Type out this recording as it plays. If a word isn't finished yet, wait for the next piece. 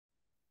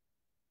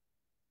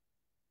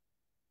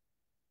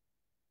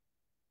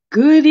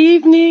Good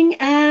evening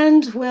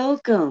and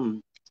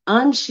welcome.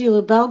 I'm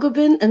Sheila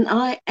Balgobin and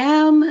I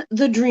am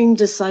the Dream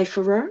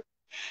Decipherer,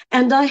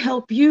 and I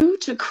help you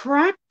to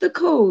crack the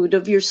code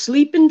of your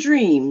sleep and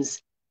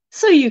dreams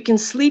so you can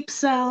sleep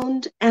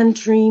sound and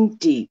dream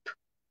deep.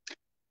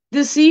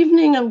 This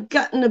evening I've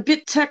gotten a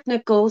bit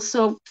technical,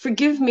 so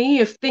forgive me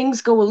if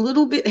things go a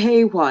little bit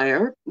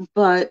haywire,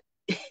 but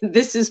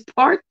this is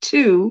part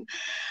two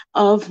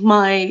of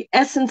my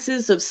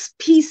Essences of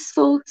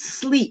Peaceful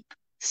Sleep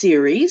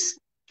series.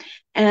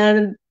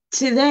 And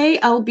today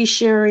I'll be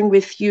sharing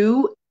with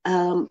you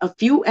a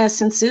few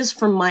essences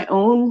from my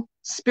own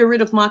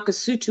Spirit of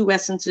Makasutu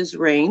Essences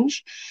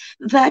range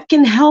that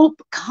can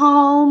help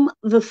calm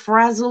the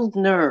frazzled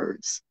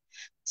nerves.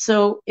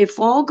 So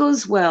if all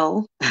goes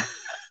well,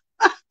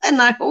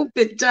 and I hope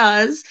it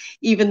does,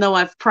 even though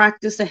I've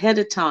practiced ahead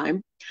of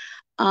time,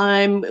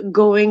 I'm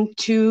going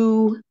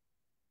to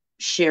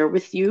share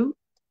with you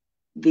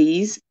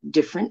these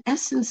different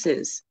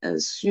essences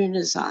as soon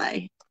as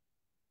I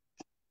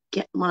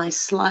get my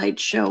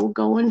slideshow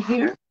going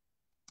here.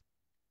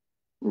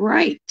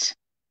 Right.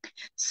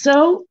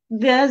 So,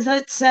 as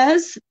it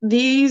says,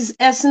 these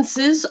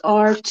essences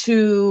are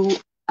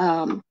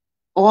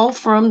all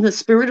from the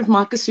Spirit of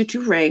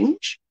Makasutu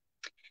range,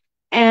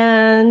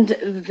 and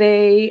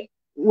they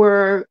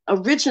were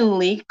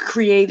originally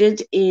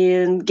created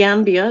in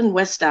Gambia and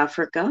West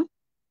Africa.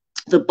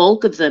 The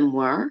bulk of them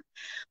were,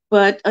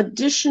 but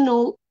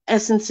additional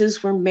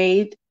essences were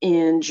made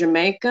in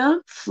Jamaica,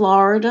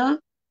 Florida,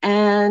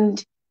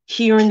 and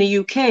here in the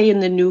UK in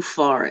the New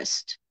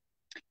Forest.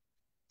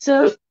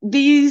 So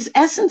these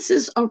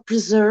essences are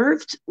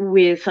preserved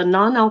with a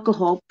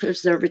non-alcohol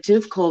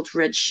preservative called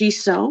red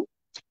shiso,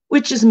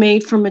 which is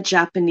made from a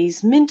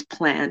Japanese mint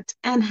plant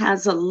and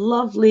has a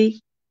lovely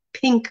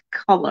pink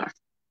color.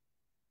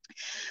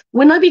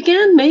 When I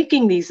began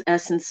making these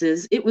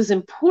essences, it was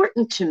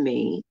important to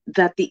me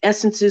that the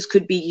essences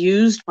could be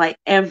used by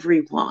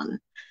everyone,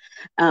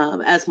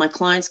 as my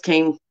clients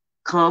came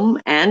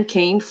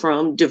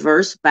from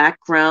diverse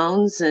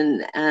backgrounds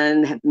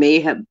and may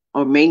have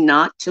or may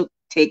not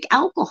take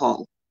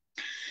alcohol.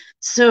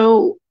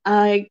 So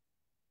I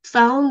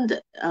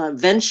found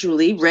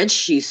eventually red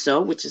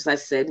shiso, which, as I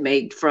said,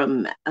 made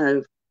from a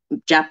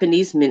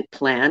Japanese mint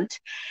plant.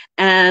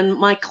 And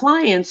my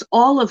clients,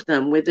 all of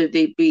them, whether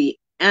they be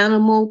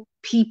animal,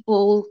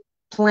 people,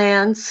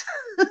 plants,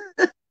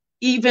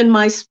 even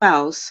my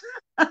spouse,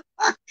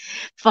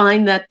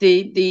 find that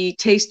the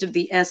taste of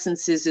the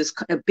essences is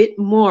a bit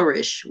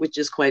moreish, which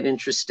is quite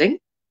interesting.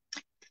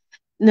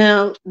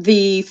 Now,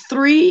 the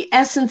three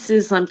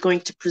essences I'm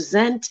going to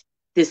present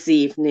this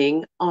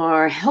evening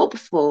are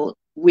helpful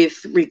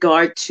with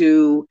regard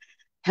to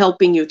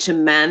helping you to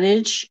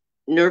manage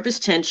nervous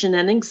tension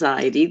and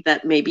anxiety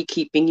that may be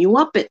keeping you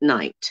up at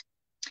night.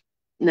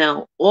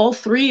 Now, all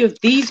three of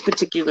these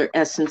particular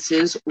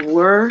essences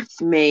were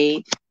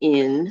made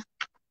in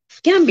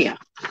Gambia.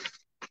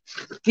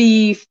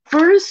 The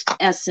first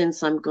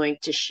essence I'm going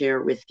to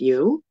share with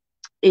you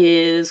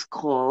is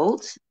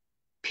called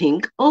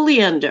pink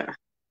oleander.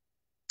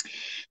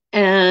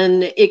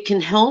 And it can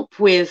help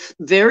with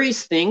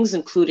various things,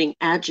 including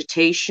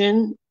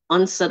agitation,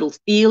 unsettled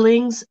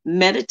feelings,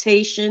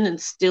 meditation and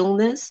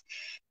stillness,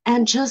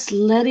 and just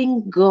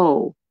letting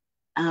go,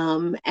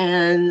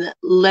 and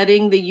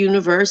letting the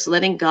universe,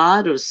 letting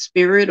God or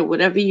spirit or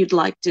whatever you'd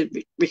like to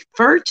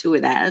refer to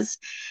it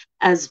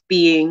as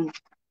being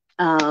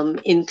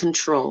in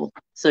control.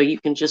 So you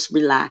can just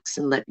relax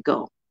and let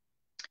go.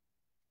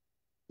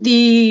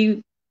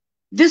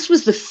 This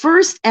was the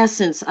first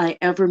essence I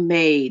ever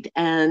made.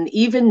 And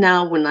even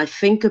now, when I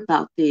think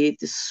about the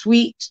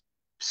sweet,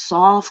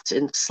 soft,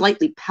 and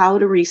slightly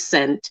powdery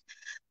scent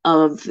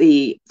of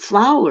the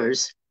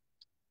flowers,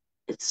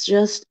 it's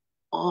just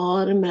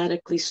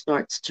automatically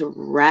starts to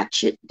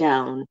ratchet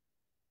down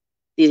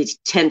the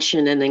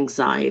tension and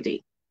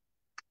anxiety.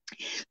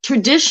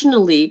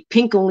 Traditionally,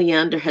 pink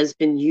oleander has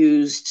been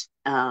used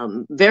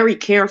very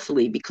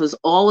carefully because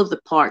all of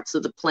the parts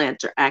of the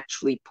plant are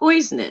actually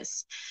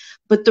poisonous.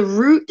 But the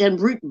root and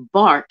root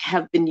bark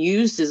have been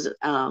used as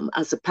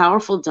a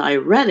powerful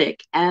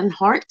diuretic and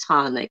heart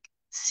tonic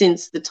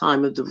since the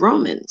time of the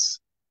Romans.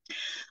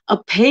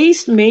 A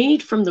paste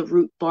made from the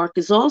root bark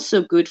is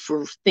also good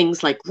for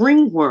things like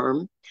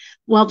ringworm,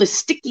 while the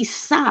sticky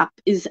sap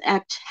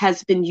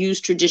has been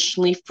used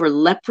traditionally for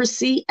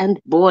leprosy and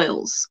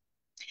boils.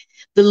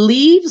 The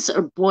leaves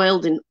are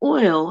boiled in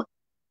oil,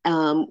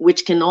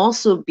 which can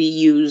also be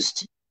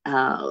used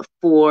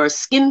for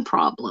skin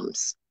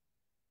problems.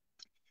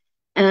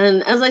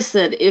 And as I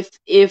said, if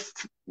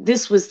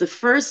this was the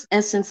first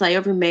essence I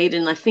ever made,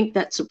 and I think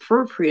that's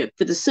appropriate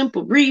for the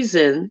simple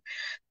reason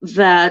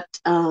that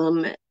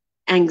not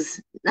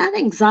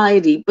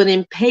anxiety, but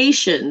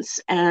impatience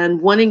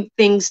and wanting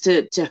things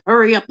to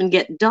hurry up and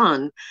get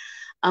done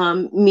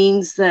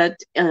means that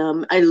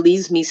it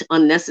leaves me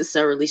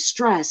unnecessarily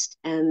stressed.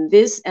 And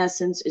this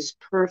essence is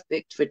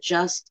perfect for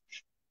just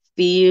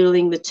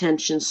feeling the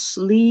tension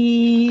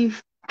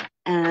leave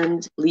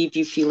and leave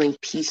you feeling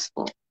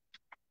peaceful.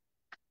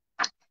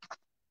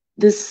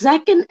 The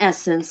second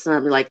essence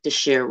I'd like to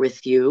share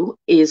with you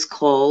is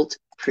called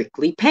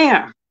prickly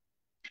pear.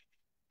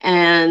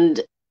 And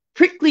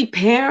prickly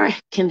pear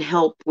can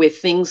help with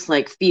things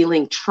like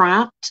feeling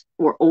trapped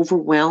or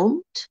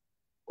overwhelmed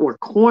or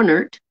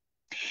cornered,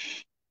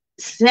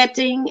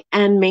 setting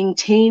and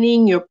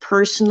maintaining your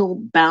personal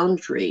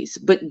boundaries,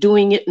 but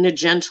doing it in a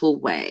gentle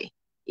way.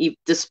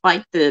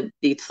 Despite the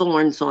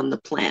thorns on the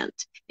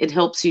plant, it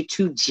helps you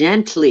to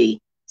gently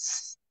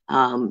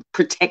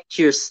protect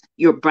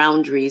your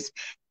boundaries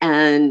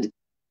and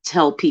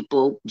tell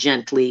people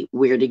gently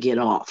where to get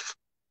off.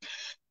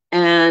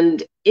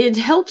 And it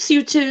helps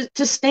you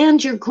to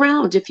stand your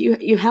ground. If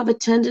you have a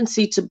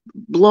tendency to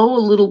blow a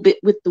little bit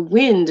with the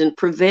wind and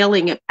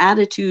prevailing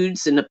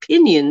attitudes and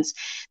opinions,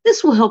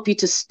 this will help you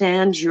to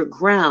stand your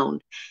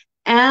ground.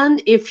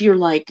 And if you're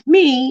like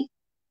me,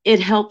 it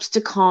helps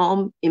to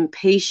calm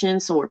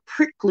impatience or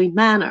prickly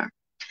manner.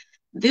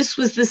 This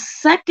was the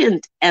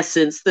second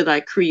essence that I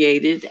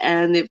created,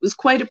 and it was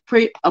quite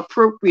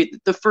appropriate.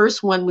 The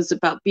first one was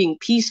about being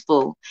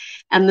peaceful,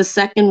 and the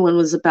second one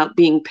was about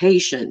being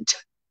patient.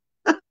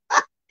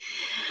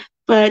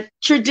 But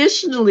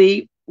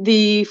traditionally,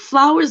 the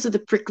flowers of the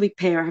prickly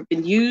pear have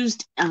been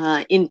used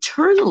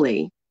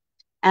internally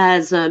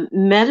as a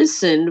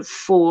medicine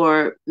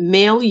for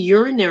male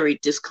urinary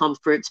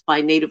discomforts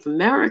by Native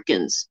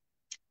Americans.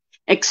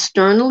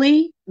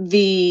 Externally,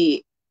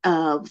 the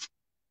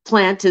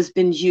plant has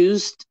been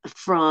used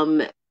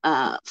for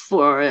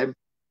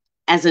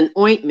as an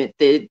ointment.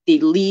 The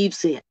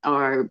leaves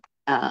are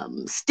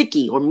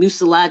sticky or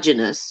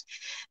mucilaginous,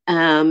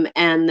 and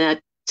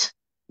that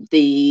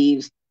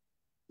the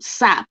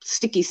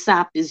sticky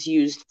sap is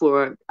used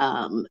for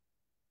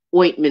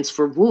ointments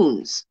for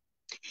wounds.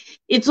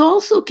 It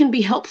also can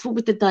be helpful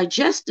with the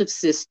digestive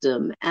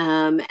system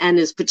and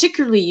is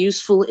particularly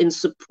useful in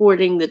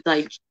supporting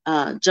the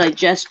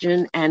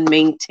digestion and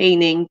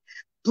maintaining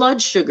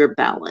blood sugar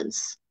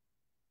balance.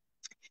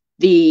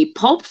 The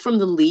pulp from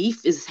the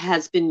leaf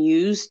has been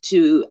used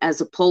as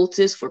a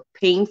poultice for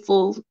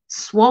painful,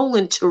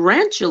 swollen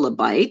tarantula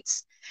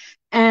bites,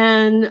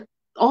 and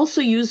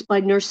also used by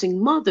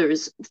nursing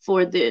mothers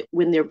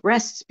when their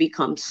breasts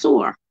become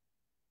sore.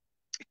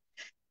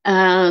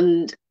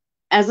 And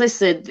as I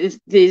said,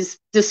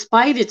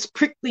 despite its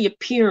prickly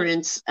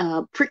appearance,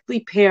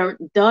 prickly pear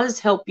does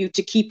help you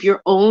to keep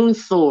your own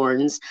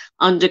thorns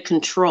under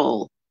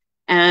control.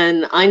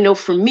 And I know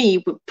for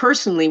me,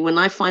 personally, when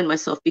I find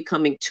myself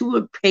becoming too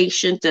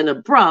impatient and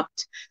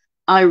abrupt,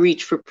 I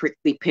reach for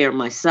prickly pear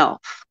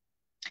myself.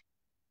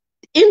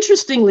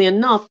 Interestingly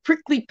enough,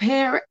 prickly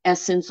pear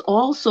essence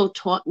also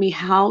taught me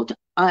how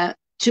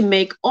to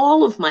make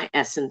all of my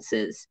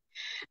essences.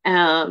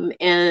 And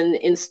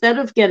instead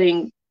of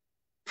getting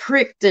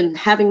pricked and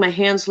having my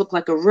hands look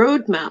like a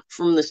road map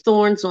from the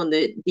thorns on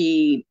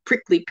the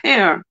prickly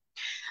pear,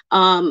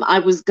 I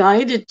was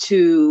guided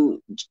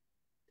to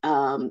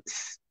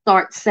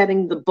start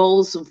setting the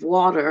bowls of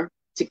water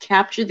to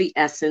capture the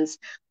essence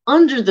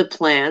under the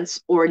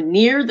plants or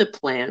near the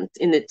plant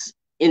in its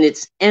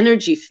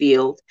energy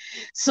field,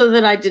 so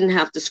that I didn't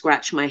have to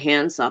scratch my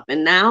hands up.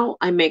 And now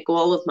I make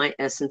all of my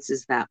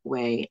essences that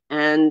way.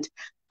 And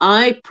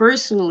I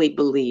personally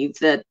believe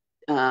that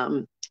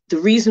the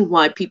reason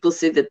why people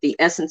say that the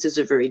essences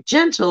are very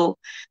gentle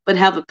but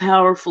have a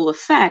powerful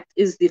effect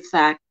is the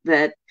fact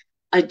that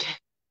I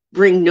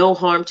bring no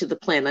harm to the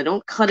plant. I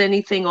don't cut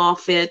anything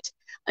off it.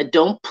 I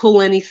don't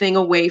pull anything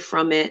away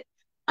from it.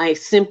 I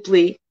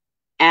simply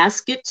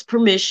ask its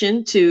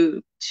permission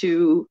to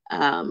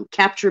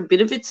capture a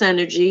bit of its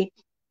energy,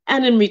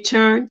 and in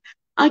return,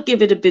 I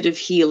give it a bit of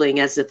healing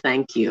as a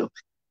thank you.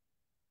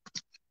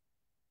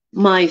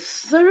 My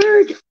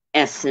third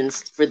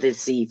essence for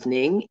this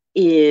evening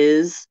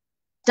is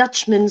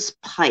Dutchman's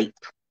pipe.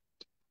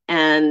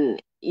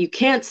 And you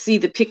can't see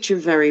the picture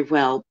very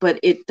well, but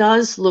it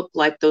does look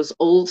like those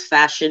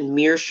old-fashioned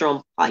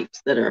meerschaum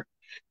pipes that are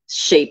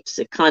shaped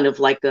kind of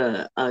like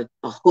a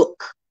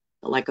hook,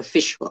 like a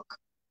fish hook.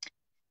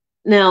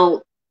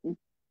 Now,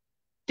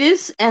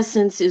 this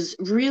essence is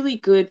really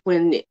good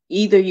when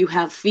either you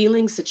have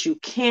feelings that you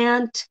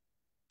can't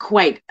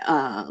quite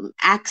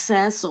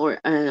access, or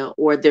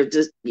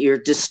you're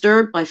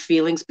disturbed by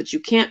feelings, but you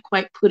can't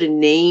quite put a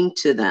name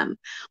to them,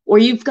 or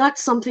you've got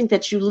something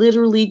that you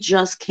literally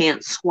just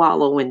can't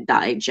swallow and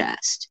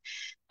digest.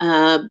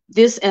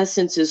 This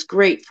essence is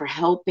great for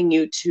helping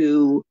you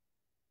to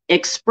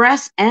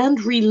express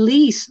and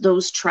release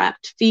those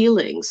trapped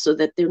feelings so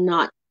that they're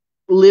not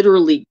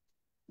literally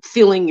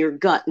filling your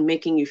gut and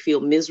making you feel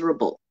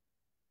miserable.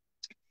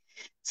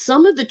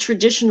 Some of the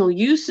traditional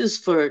uses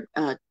for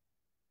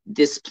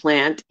this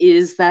plant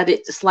is that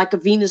it's like a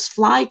Venus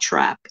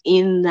flytrap,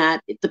 in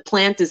that the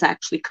plant is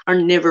actually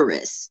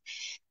carnivorous.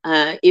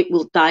 It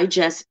will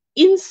digest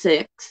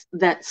insects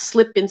that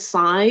slip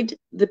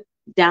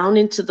down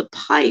into the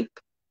pipe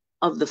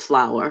of the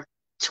flower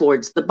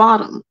towards the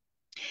bottom.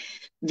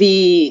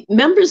 The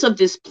members of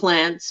this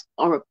plant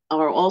are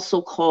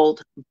also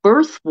called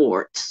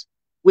birthworts,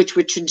 which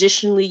were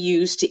traditionally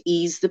used to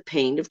ease the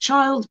pain of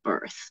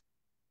childbirth.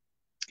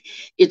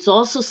 It's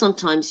also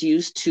sometimes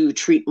used to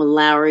treat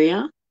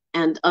malaria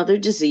and other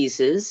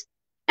diseases.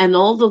 And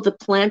although the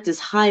plant is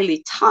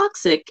highly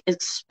toxic,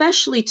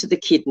 especially to the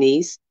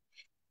kidneys,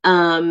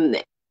 um,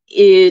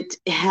 it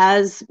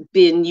has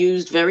been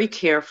used very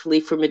carefully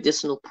for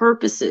medicinal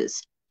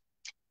purposes.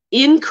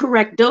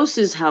 Incorrect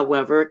doses,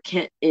 however,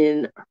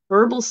 in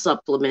herbal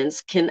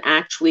supplements can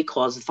actually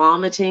cause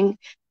vomiting,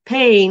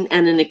 pain,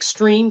 and in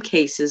extreme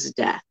cases,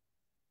 death.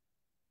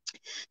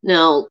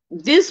 Now,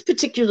 this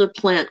particular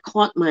plant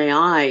caught my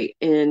eye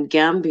in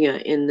Gambia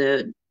in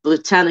the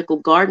botanical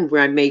garden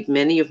where I made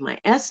many of my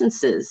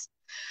essences.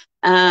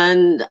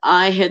 And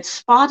I had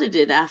spotted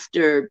it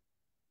after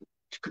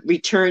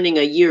returning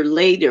a year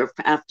later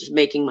after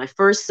making my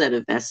first set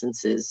of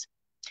essences.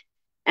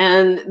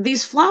 And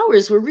these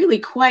flowers were really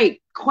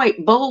quite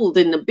bold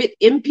and a bit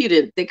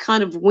impudent. They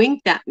kind of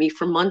winked at me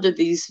from under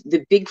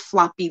the big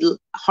floppy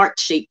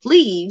heart-shaped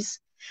leaves,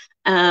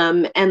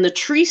 and the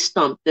tree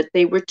stump that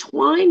they were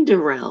twined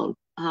around.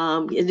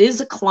 It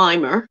is a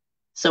climber,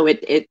 so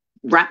it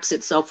wraps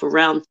itself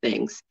around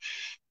things.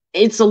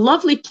 It's a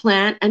lovely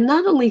plant, and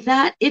not only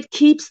that, it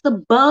keeps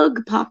the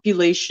bug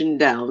population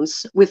down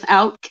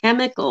without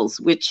chemicals,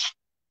 which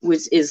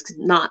is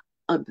not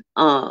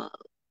a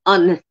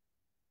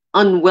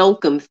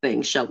unwelcome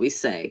thing, shall we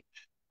say,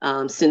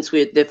 since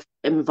the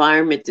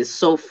environment is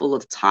so full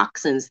of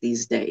toxins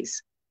these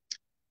days.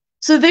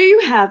 So there you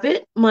have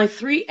it, my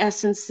 3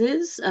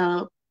 essences,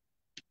 uh,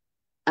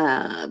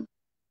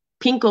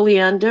 pink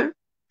oleander,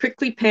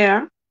 prickly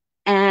pear,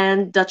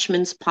 and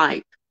Dutchman's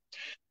pipe.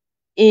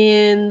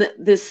 In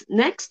this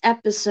next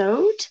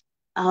episode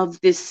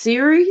of this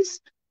series,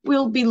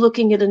 we'll be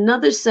looking at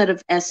another set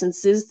of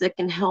essences that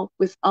can help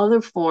with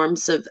other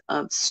forms of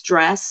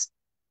stress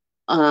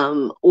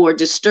or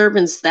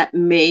disturbance that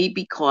may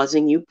be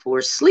causing you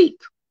poor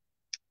sleep.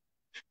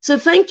 So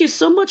thank you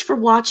so much for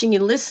watching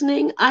and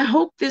listening. I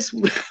hope this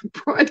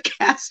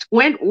broadcast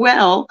went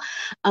well,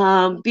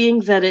 being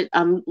that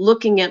I'm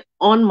looking at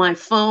on my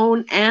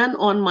phone and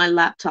on my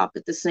laptop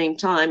at the same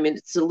time, and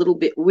it's a little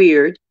bit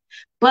weird.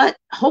 But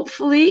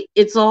hopefully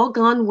it's all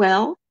gone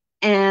well,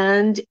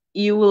 and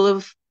you will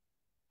have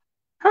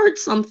heard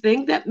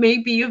something that may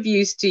be of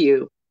use to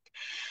you.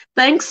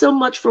 Thanks so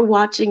much for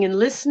watching and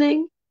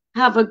listening.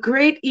 Have a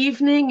great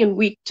evening and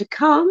week to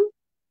come,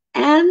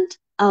 and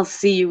I'll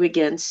see you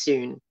again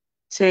soon.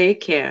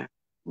 Take care.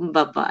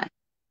 Bye-bye.